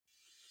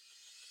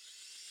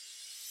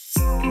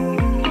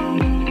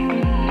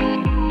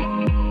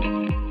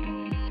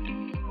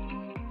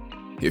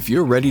If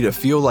you're ready to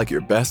feel like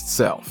your best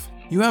self,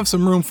 you have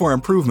some room for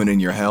improvement in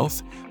your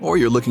health, or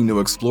you're looking to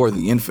explore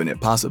the infinite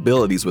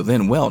possibilities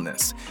within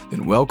wellness,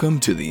 then welcome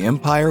to the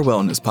Empire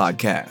Wellness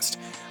Podcast.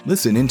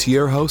 Listen in to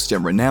your host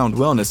and renowned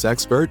wellness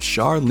expert,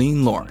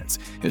 Charlene Lawrence,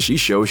 as she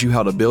shows you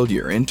how to build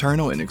your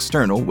internal and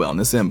external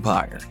wellness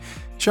empire.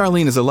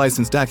 Charlene is a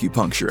licensed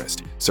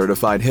acupuncturist,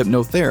 certified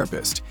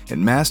hypnotherapist,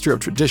 and master of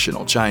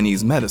traditional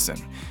Chinese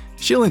medicine.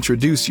 She'll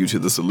introduce you to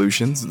the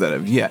solutions that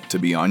have yet to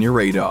be on your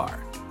radar.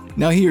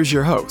 Now here's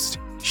your host,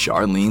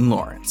 Charlene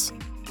Lawrence.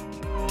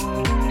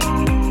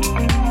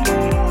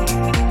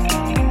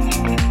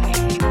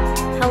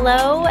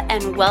 Hello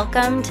and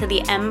welcome to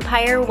the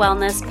Empire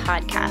Wellness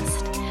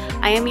Podcast.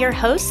 I am your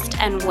host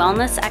and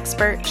wellness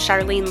expert,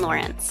 Charlene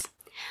Lawrence.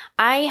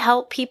 I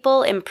help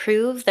people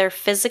improve their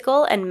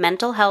physical and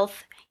mental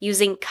health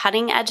using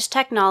cutting-edge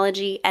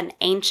technology and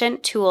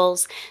ancient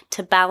tools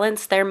to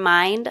balance their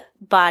mind,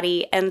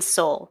 body, and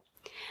soul.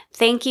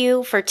 Thank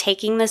you for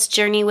taking this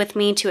journey with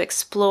me to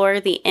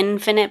explore the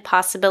infinite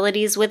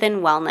possibilities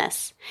within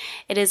wellness.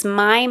 It is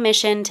my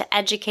mission to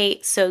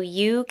educate so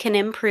you can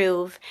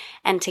improve,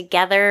 and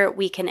together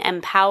we can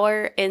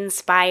empower,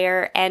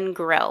 inspire, and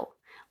grow.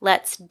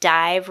 Let's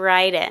dive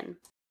right in.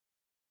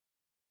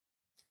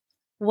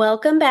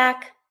 Welcome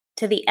back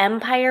to the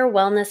Empire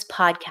Wellness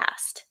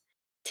Podcast.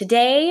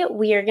 Today,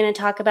 we are going to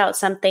talk about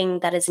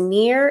something that is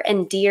near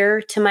and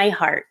dear to my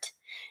heart.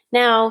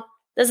 Now,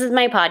 this is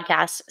my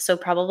podcast, so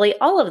probably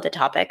all of the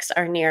topics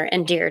are near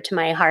and dear to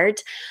my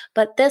heart,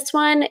 but this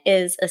one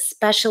is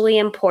especially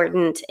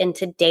important in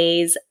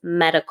today's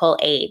medical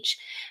age,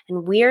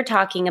 and we are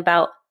talking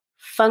about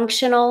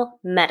functional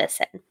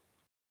medicine.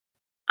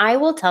 I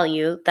will tell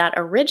you that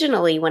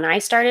originally, when I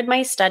started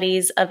my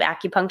studies of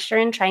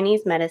acupuncture and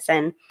Chinese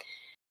medicine,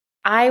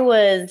 I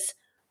was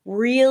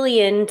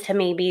really into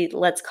maybe,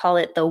 let's call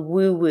it the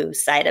woo-woo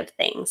side of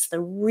things, the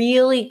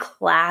really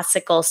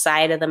classical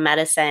side of the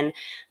medicine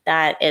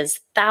that is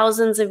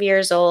thousands of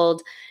years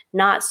old,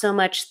 not so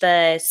much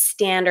the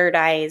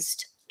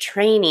standardized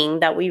training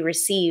that we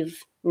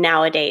receive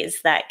nowadays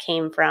that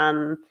came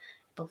from,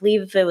 I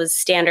believe it was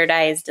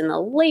standardized in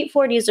the late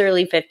 40s,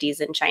 early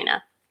 50s in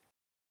China.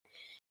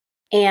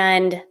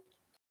 And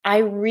I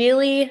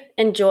really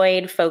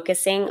enjoyed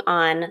focusing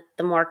on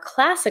the more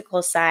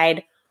classical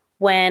side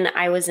when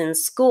I was in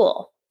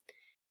school.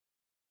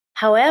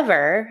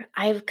 However,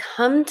 I've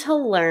come to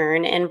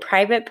learn in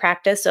private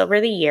practice over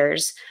the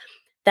years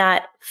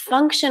that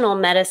functional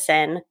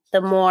medicine, the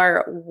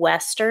more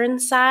Western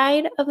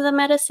side of the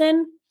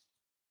medicine,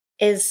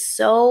 is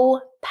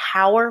so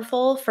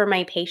powerful for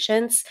my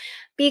patients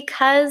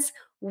because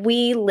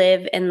we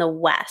live in the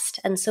West.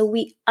 And so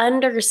we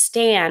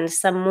understand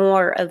some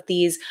more of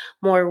these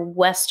more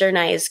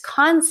Westernized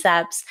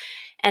concepts.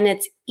 And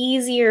it's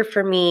easier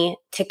for me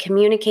to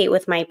communicate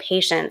with my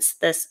patients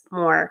this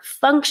more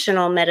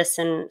functional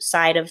medicine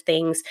side of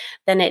things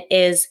than it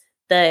is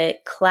the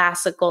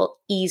classical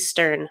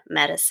Eastern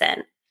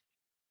medicine.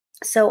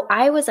 So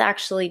I was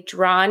actually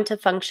drawn to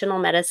functional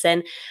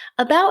medicine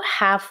about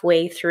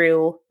halfway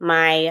through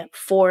my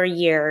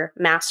 4-year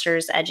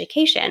master's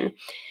education.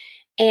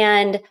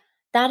 And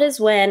that is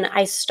when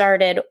I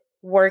started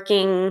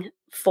working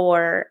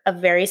for a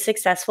very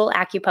successful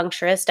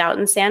acupuncturist out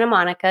in Santa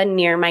Monica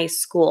near my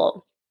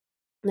school.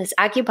 This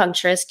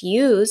acupuncturist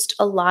used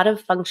a lot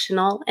of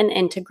functional and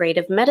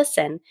integrative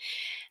medicine.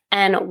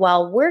 And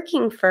while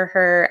working for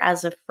her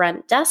as a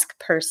front desk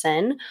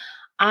person,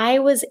 I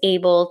was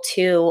able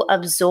to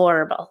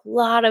absorb a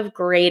lot of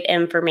great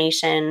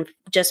information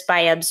just by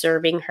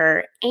observing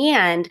her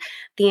and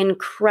the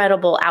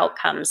incredible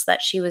outcomes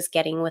that she was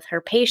getting with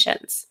her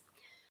patients.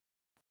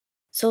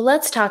 So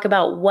let's talk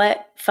about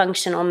what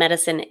functional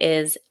medicine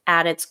is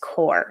at its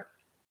core.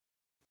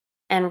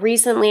 And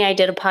recently I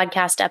did a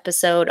podcast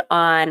episode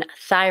on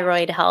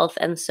thyroid health.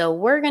 And so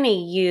we're going to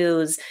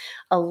use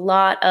a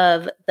lot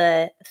of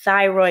the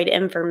thyroid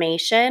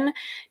information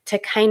to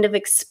kind of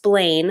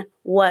explain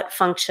what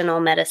functional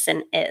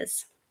medicine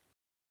is.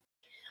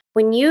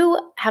 When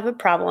you have a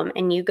problem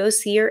and you go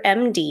see your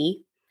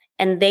MD,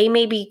 and they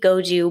maybe go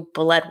do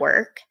blood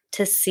work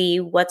to see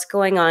what's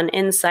going on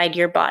inside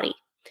your body,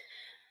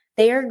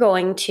 they are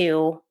going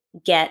to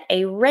get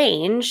a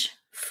range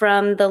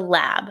from the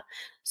lab.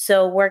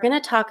 So we're going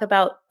to talk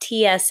about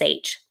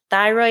TSH,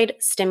 thyroid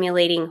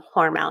stimulating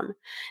hormone.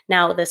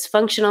 Now, this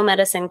functional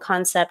medicine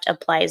concept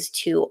applies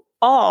to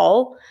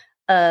all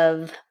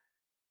of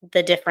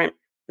the different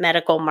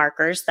medical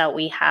markers that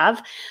we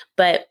have.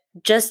 But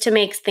just to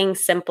make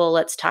things simple,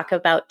 let's talk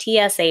about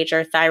TSH,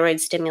 or thyroid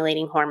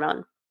stimulating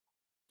hormone.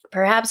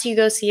 Perhaps you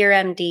go see your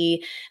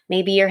MD,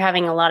 maybe you're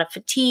having a lot of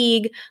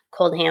fatigue,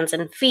 cold hands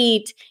and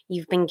feet,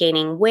 you've been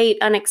gaining weight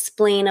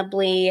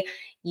unexplainably,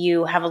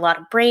 you have a lot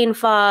of brain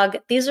fog.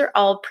 These are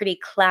all pretty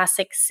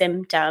classic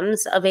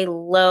symptoms of a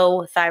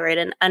low thyroid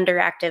and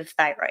underactive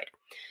thyroid.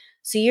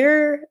 So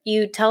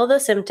you tell the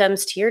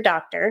symptoms to your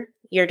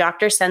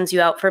doctor sends you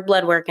out for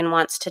blood work and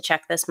wants to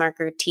check this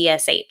marker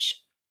TSH.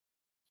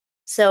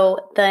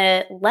 So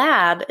the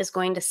lab is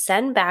going to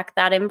send back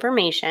that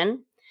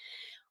information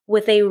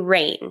with a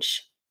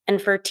range.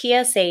 And for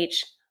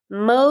TSH,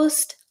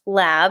 most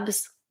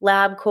labs,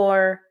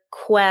 LabCorp,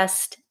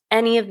 Quest,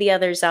 any of the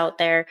others out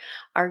there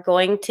are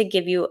going to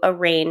give you a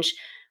range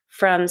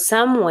from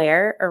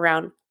somewhere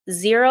around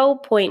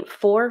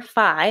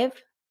 0.45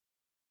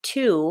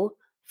 to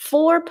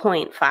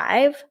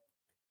 4.5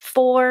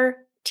 for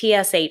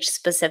TSH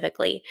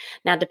specifically.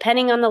 Now,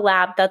 depending on the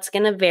lab, that's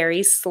going to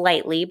vary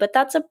slightly, but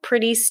that's a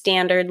pretty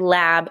standard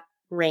lab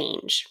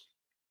range.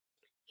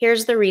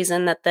 Here's the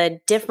reason that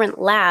the different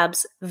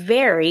labs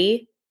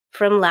vary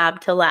from lab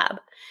to lab.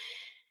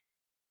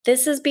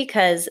 This is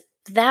because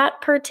that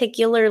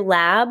particular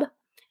lab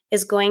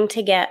is going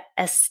to get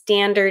a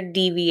standard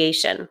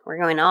deviation. We're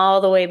going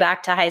all the way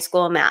back to high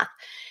school math.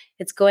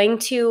 It's going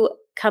to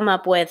come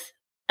up with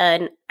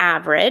an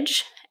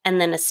average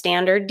and then a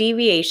standard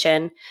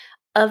deviation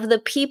of the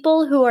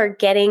people who are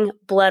getting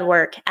blood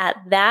work at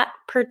that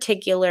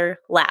particular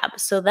lab.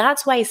 So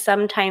that's why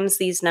sometimes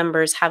these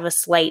numbers have a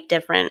slight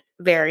different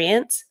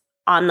variance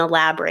on the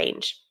lab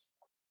range.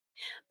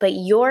 But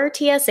your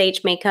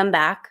TSH may come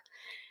back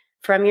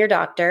from your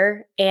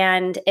doctor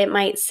and it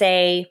might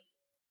say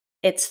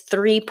it's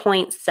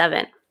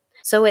 3.7.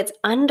 So it's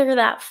under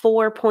that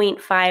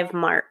 4.5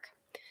 mark,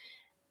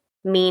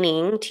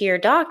 meaning to your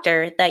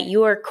doctor that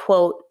you are,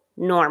 quote,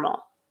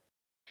 normal.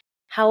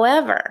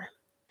 However,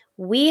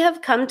 we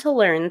have come to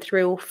learn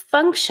through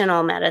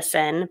functional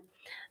medicine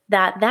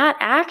that that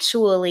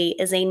actually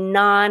is a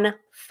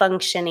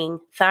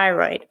non-functioning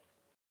thyroid.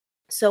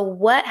 So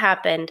what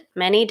happened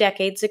many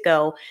decades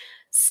ago,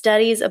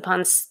 studies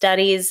upon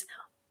studies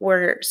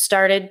were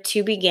started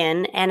to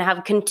begin and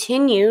have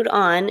continued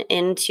on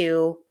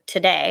into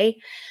today,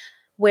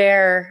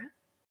 where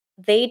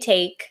they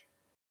take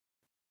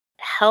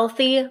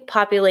healthy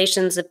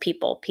populations of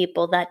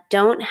people that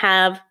don't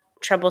have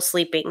trouble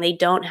sleeping, they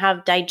don't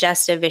have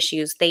digestive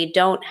issues, they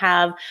don't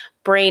have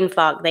brain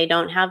fog, they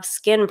don't have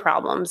skin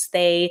problems,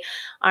 they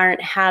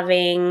aren't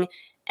having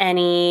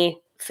any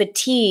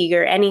fatigue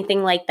or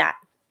anything like that.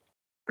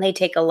 They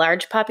take a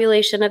large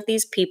population of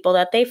these people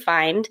that they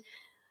find,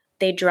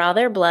 they draw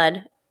their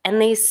blood,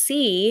 and they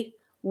see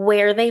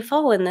where they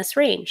fall in this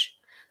range.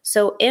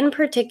 So in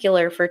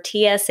particular for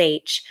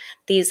TSH,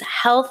 these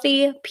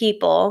healthy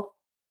people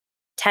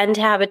tend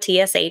to have a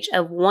TSH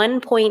of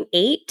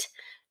 1.8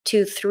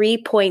 to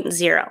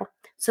 3.0.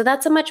 So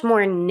that's a much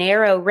more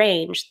narrow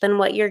range than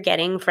what you're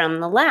getting from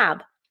the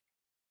lab.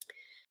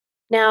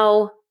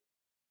 Now,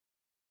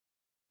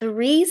 the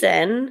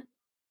reason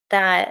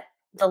that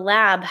the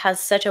lab has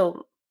such a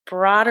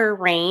broader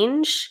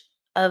range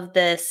of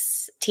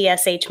this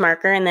TSH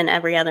marker and then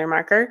every other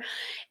marker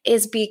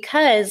is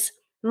because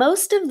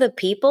most of the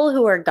people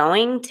who are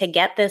going to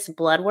get this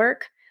blood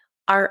work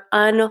are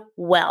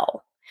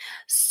unwell.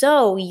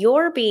 So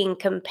you're being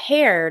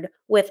compared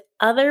with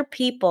other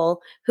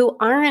people who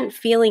aren't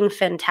feeling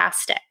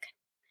fantastic,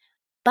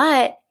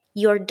 but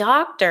your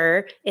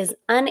doctor is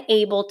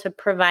unable to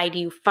provide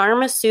you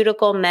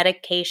pharmaceutical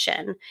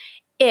medication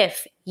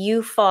if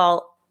you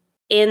fall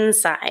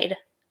inside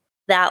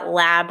that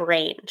lab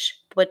range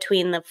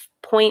between the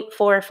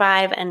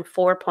 0.45 and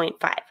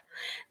 4.5.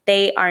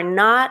 They are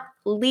not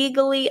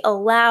legally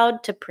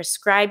allowed to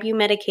prescribe you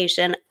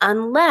medication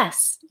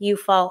unless you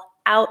fall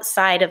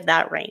outside of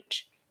that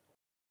range.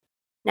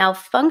 Now,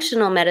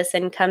 functional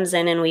medicine comes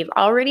in, and we've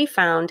already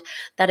found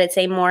that it's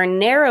a more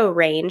narrow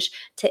range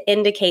to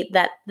indicate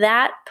that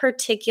that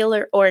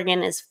particular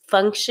organ is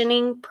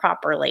functioning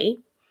properly.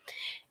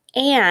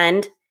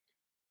 And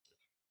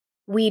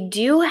we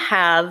do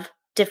have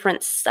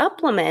different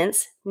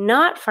supplements,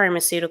 not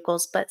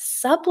pharmaceuticals, but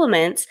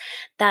supplements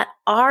that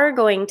are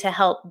going to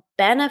help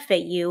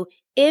benefit you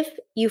if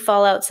you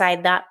fall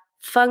outside that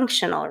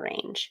functional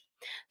range.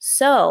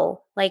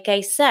 So, like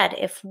I said,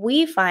 if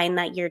we find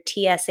that your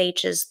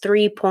TSH is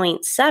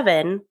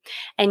 3.7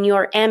 and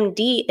your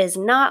MD is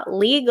not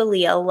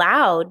legally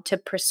allowed to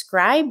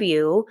prescribe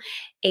you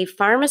a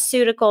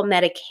pharmaceutical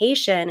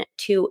medication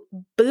to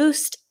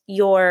boost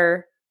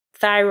your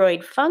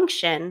thyroid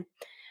function,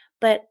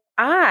 but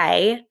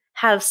I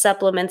have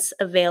supplements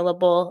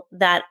available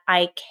that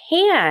I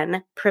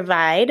can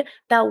provide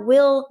that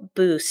will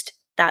boost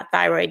that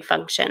thyroid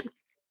function.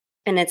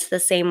 And it's the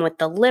same with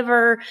the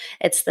liver,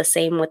 it's the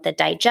same with the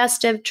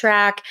digestive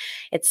tract,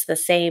 it's the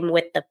same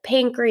with the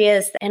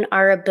pancreas and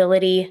our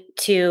ability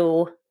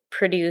to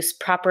produce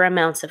proper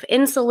amounts of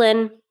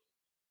insulin.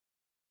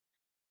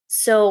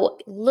 So,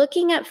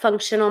 looking at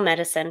functional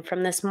medicine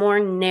from this more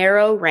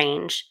narrow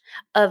range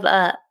of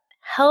a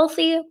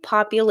healthy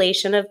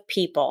population of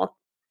people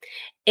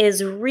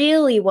is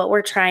really what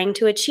we're trying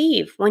to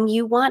achieve when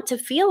you want to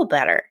feel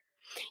better.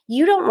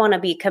 You don't want to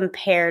be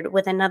compared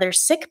with another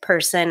sick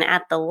person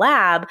at the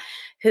lab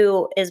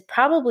who is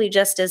probably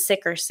just as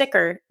sick or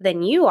sicker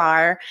than you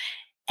are.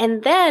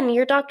 And then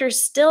your doctor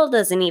still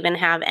doesn't even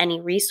have any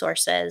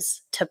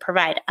resources to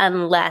provide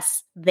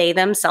unless they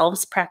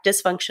themselves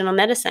practice functional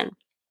medicine.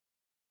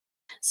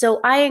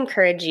 So I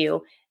encourage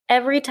you,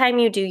 every time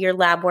you do your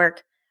lab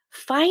work,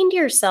 find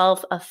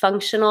yourself a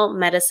functional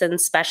medicine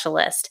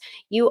specialist.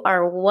 You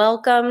are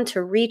welcome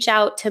to reach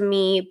out to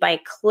me by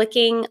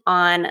clicking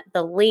on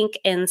the link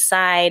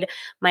inside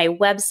my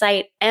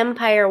website,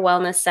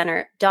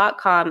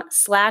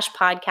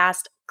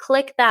 empirewellnesscenter.com/podcast.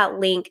 Click that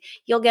link.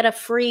 You'll get a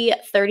free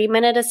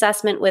 30-minute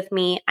assessment with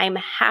me. I'm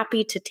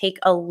happy to take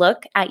a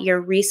look at your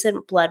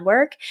recent blood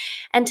work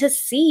and to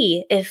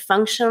see if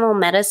functional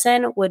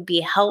medicine would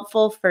be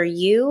helpful for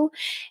you.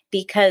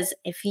 Because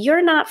if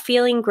you're not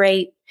feeling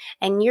great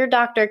and your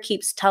doctor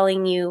keeps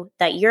telling you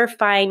that you're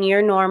fine,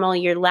 you're normal,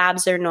 your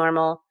labs are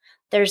normal,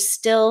 there's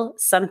still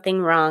something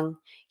wrong.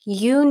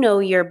 You know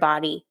your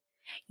body.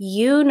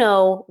 You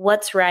know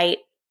what's right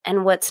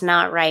and what's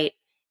not right.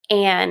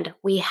 And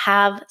we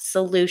have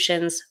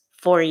solutions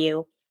for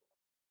you.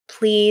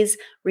 Please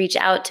reach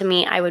out to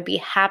me. I would be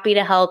happy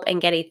to help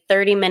and get a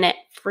 30-minute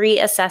free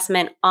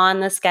assessment on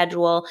the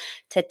schedule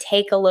to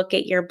take a look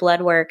at your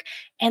blood work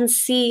and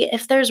see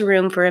if there's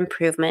room for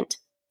improvement.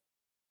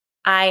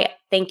 I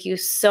thank you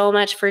so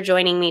much for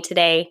joining me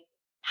today.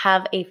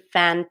 Have a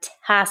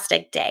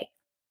fantastic day.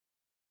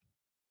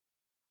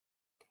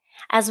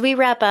 As we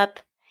wrap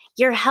up,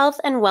 your health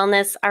and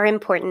wellness are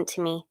important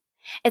to me.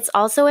 It's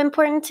also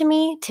important to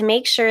me to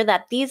make sure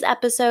that these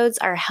episodes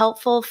are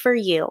helpful for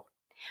you.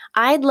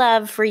 I'd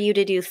love for you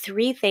to do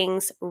 3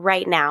 things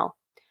right now.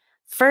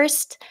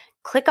 First,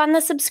 click on the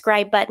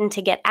subscribe button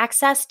to get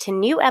access to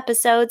new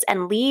episodes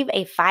and leave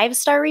a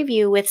 5-star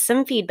review with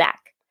some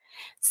feedback.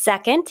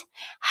 Second,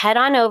 head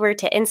on over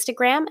to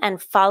Instagram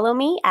and follow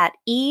me at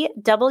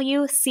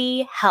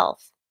EWC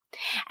Health.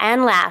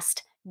 And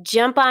last,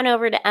 jump on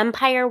over to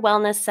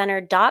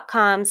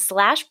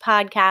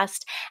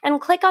empirewellnesscenter.com/podcast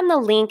and click on the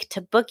link to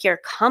book your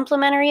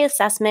complimentary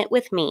assessment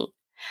with me.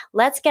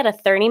 Let's get a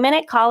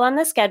 30-minute call on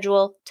the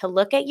schedule to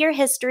look at your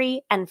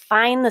history and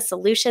find the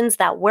solutions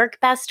that work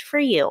best for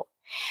you.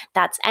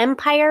 That's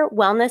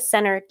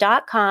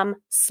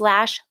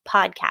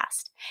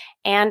empirewellnesscenter.com/podcast.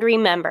 And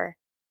remember,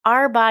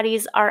 our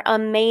bodies are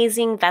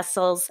amazing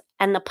vessels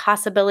and the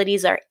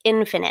possibilities are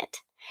infinite.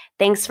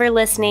 Thanks for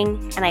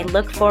listening, and I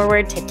look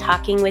forward to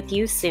talking with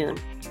you soon.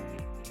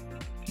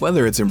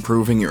 Whether it's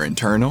improving your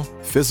internal,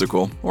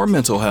 physical, or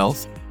mental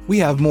health, we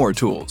have more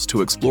tools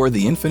to explore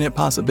the infinite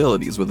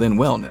possibilities within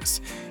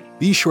wellness.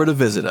 Be sure to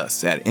visit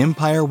us at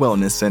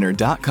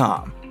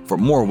empirewellnesscenter.com for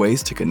more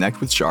ways to connect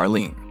with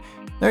Charlene.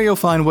 There you'll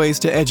find ways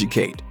to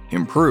educate,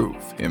 improve,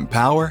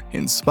 empower,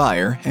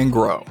 inspire, and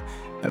grow.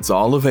 That's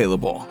all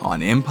available on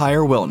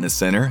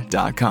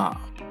empirewellnesscenter.com.